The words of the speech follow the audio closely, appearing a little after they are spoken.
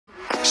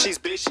She's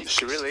bitchy,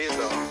 she really is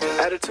though.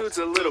 Attitude's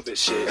a little bit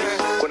shit.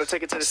 When I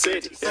take it to the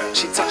city,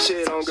 she talk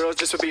shit on girls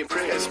just for being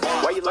pretty.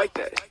 Why you like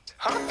that?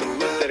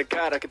 Looked at a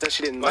god, I could tell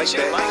she didn't like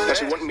that. Now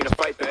she wanted me to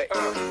fight back.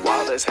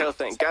 Wild as hell,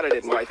 thank God I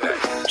didn't like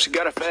that. She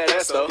got a fat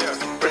ass though,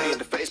 pretty in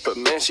the face, but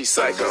man, she's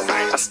psycho.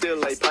 I still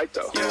lay pipe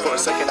though. For a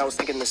second, I was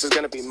thinking this is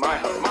gonna be my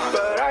hoe,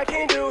 but I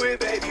can't do it,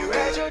 babe. You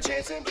had your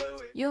chance and blew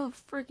it. Yo,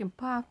 freaking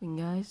popping,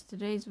 guys!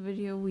 Today's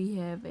video we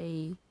have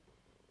a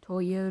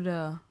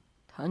Toyota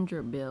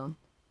Tundra build.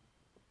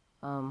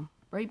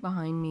 Right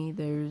behind me,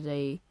 there's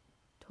a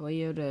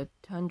Toyota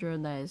Tundra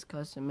that is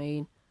custom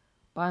made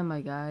by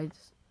my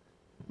guys.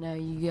 Now,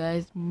 you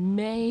guys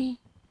may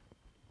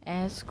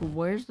ask,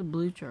 where's the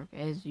blue truck?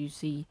 As you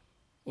see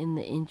in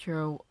the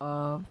intro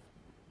of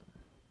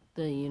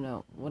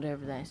the,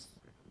 whatever that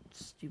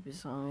stupid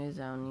song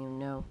is, I don't even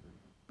know.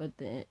 But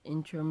the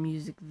intro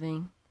music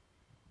thing.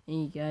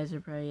 And you guys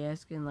are probably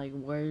asking, like,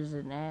 where's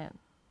it at?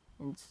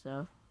 And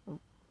stuff.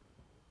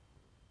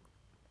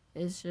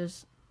 It's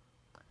just,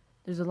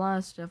 there's a lot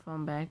of stuff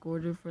on back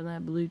order for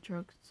that blue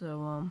truck.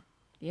 So,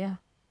 yeah.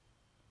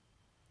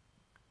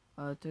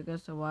 It took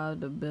us a while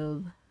to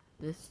build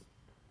this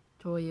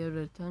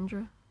Toyota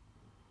Tundra,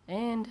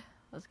 and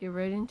let's get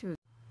right into it.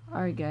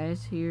 Alright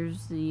guys,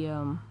 here's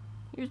the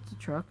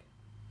truck.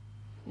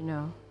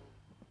 Whoa.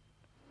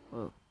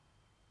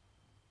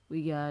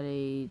 We got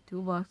a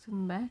toolbox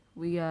in the back,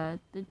 we got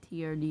the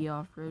TRD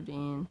off-road,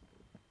 and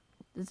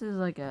this is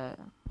like a,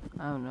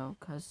 I don't know,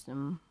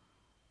 custom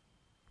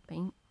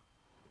paint,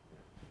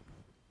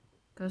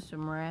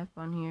 custom wrap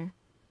on here,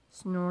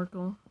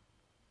 snorkel.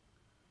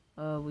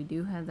 We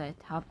do have that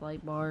top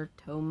light bar,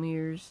 tow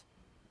mirrors.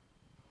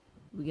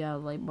 We got a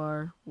light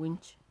bar,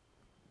 winch.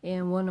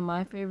 And one of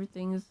my favorite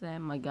things that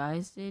my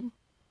guys did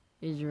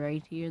is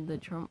right here, the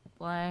Trump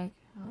flag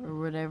or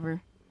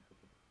whatever.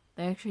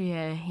 They actually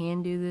had a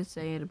hand do this.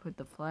 They had to put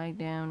the flag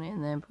down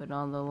and then put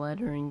all the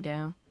lettering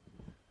down.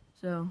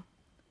 So,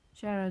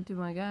 shout out to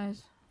my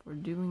guys for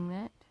doing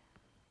that.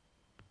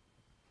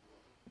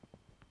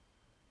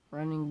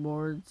 Running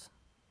boards,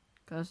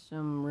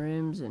 custom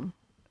rims, and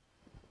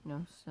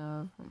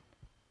stuff and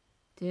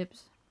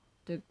tips.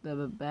 Took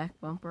the back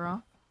bumper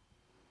off,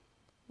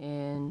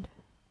 and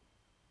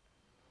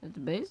that's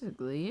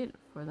basically it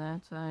for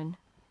that side.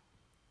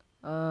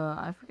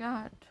 I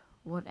forgot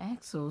what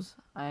axles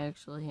I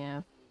actually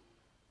have.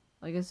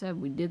 Like I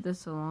said, we did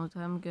this a long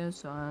time ago,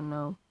 so I don't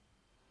know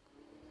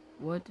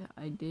what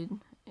I did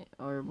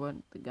or what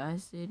the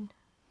guys did.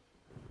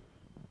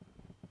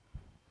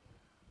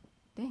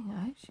 Dang,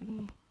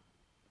 actually,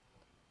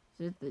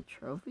 is it the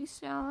trophy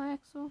style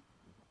axle?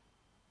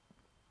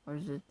 Or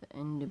is it the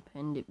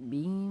independent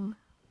beam?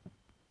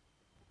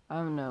 I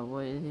don't know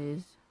what it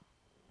is.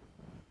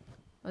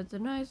 But it's a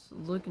nice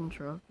looking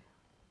truck.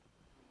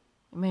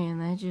 Man,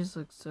 that just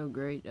looks so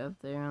great up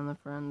there on the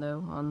front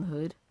though, on the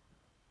hood.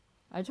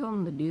 I told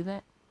him to do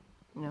that.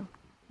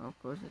 Of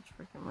course it's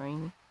freaking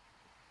raining.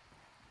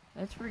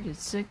 That's freaking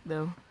sick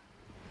though.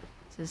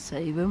 It says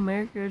Save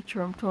America,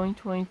 Trump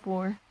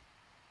 2024.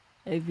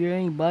 If you're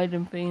any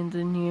Biden fans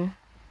in here,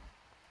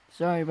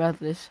 sorry about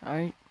this,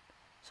 alright?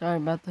 Sorry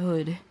about the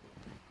hood.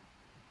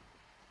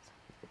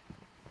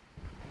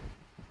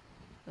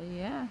 But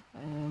yeah, I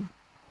don't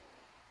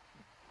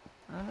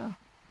know.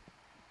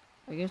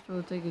 I guess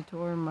we'll take a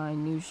tour of my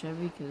new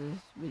Chevy because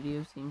this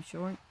video seems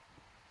short.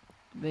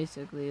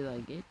 Basically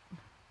like it.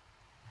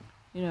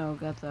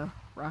 Got the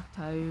rock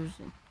tires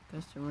and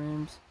custom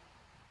rims.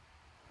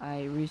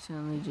 I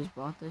recently just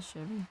bought this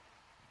Chevy.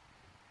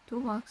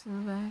 Toolbox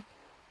in the back.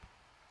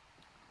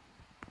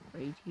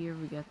 Right here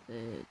we got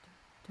the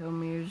tow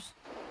mirrors.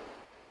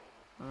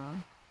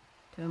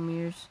 Tow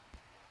mirrors,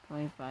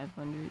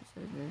 2500 it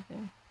says right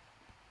there.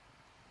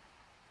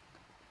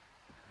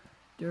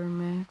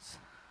 Duramax.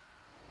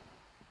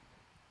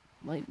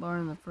 Light bar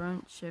in the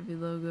front, Chevy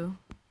logo.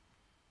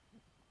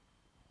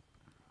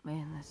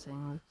 Man, this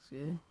thing looks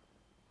good.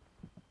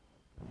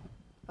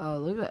 Oh,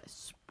 look at that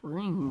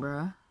spring,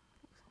 bruh.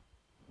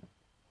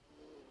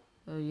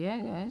 So yeah,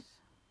 guys.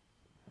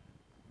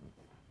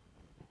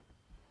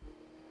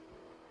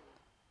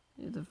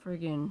 The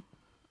friggin'.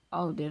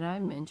 Oh, did I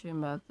mention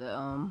about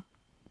the,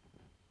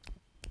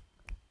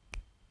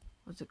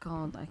 what's it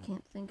called? I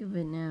can't think of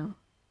it now.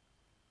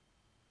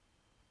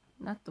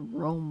 Not the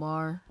roll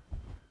bar.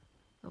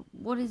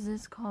 What is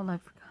this called? I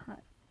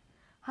forgot.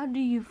 How do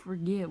you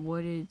forget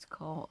what it's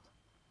called?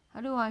 How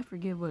do I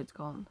forget what it's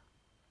called?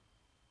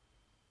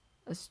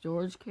 A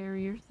storage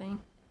carrier thing?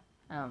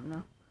 I don't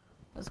know.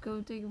 Let's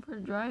go take it for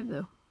a drive,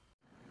 though.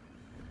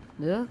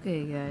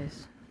 Okay,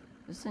 guys.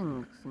 This thing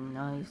looks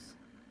nice.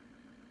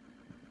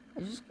 I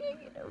just can't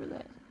get over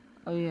that.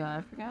 Oh yeah,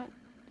 I forgot.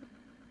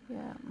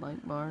 Yeah,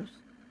 light bars.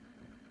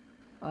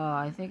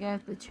 I think I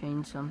have to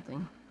change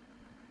something.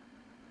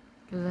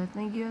 Because I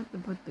think you have to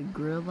put the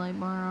grill light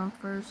bar on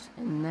first,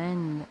 and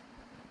then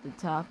the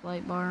top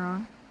light bar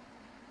on.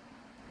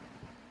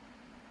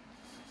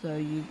 So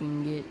you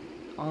can get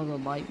all the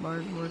light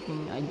bars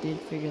working. I did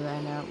figure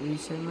that out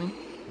recently.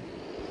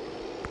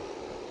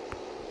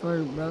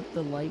 For both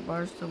the light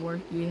bars to work,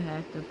 you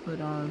have to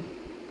put on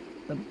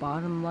the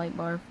bottom light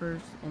bar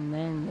first and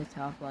then the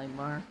top light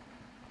bar.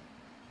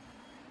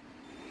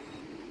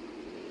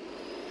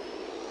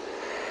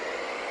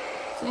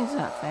 This thing's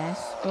not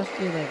fast. It's supposed to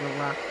be like a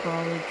rock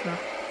crawler truck.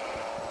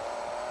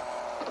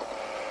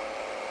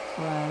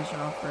 Slash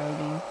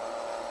off-roading.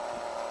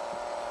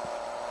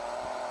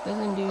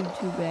 Doesn't do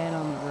too bad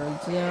on the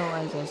roads though,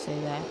 as I say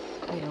that.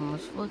 I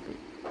almost flipped it.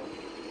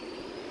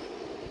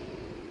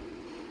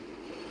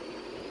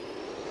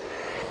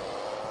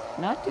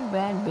 Not too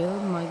bad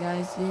build my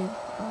guys did.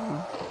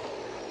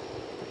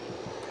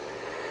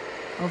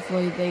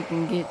 Hopefully they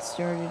can get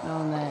started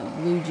on that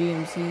blue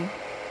GMC.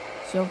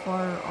 So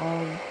far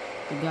all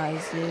the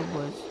guys did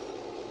was,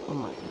 oh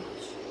my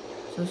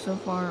gosh. So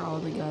far all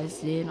the guys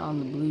did on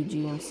the blue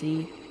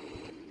GMC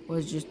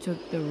was just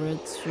took the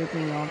red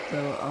stripping off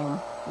the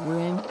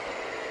rim.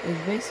 It was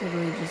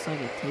basically just like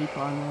a tape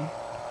on there.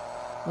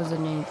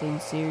 Wasn't anything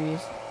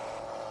serious.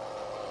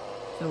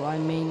 So I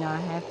may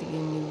not have to get a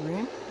new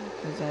rim,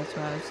 because that's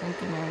what I was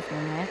thinking I was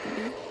going to have to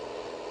do.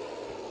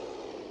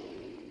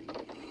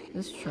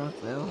 This truck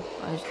though,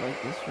 I just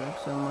like this truck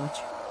so much.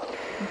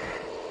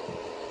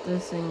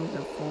 This thing is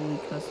a fully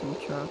custom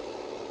truck.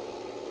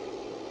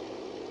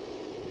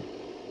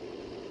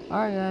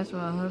 Alright guys,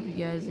 well I hope you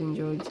guys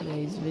enjoyed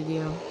today's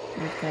video.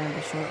 It was kind of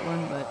a short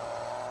one, but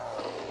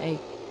hey,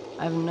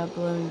 I haven't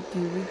uploaded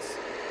in 2 weeks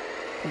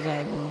because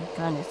I've been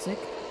kind of sick.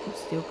 I'm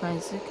still kind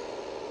of sick,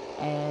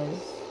 as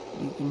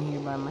you can hear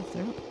by my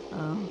throat.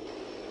 And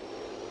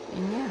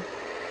yeah,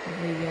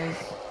 hopefully you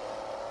guys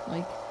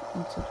like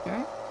and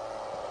subscribe.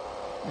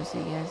 I'll see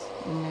you guys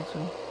in the next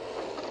one.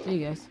 See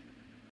you guys.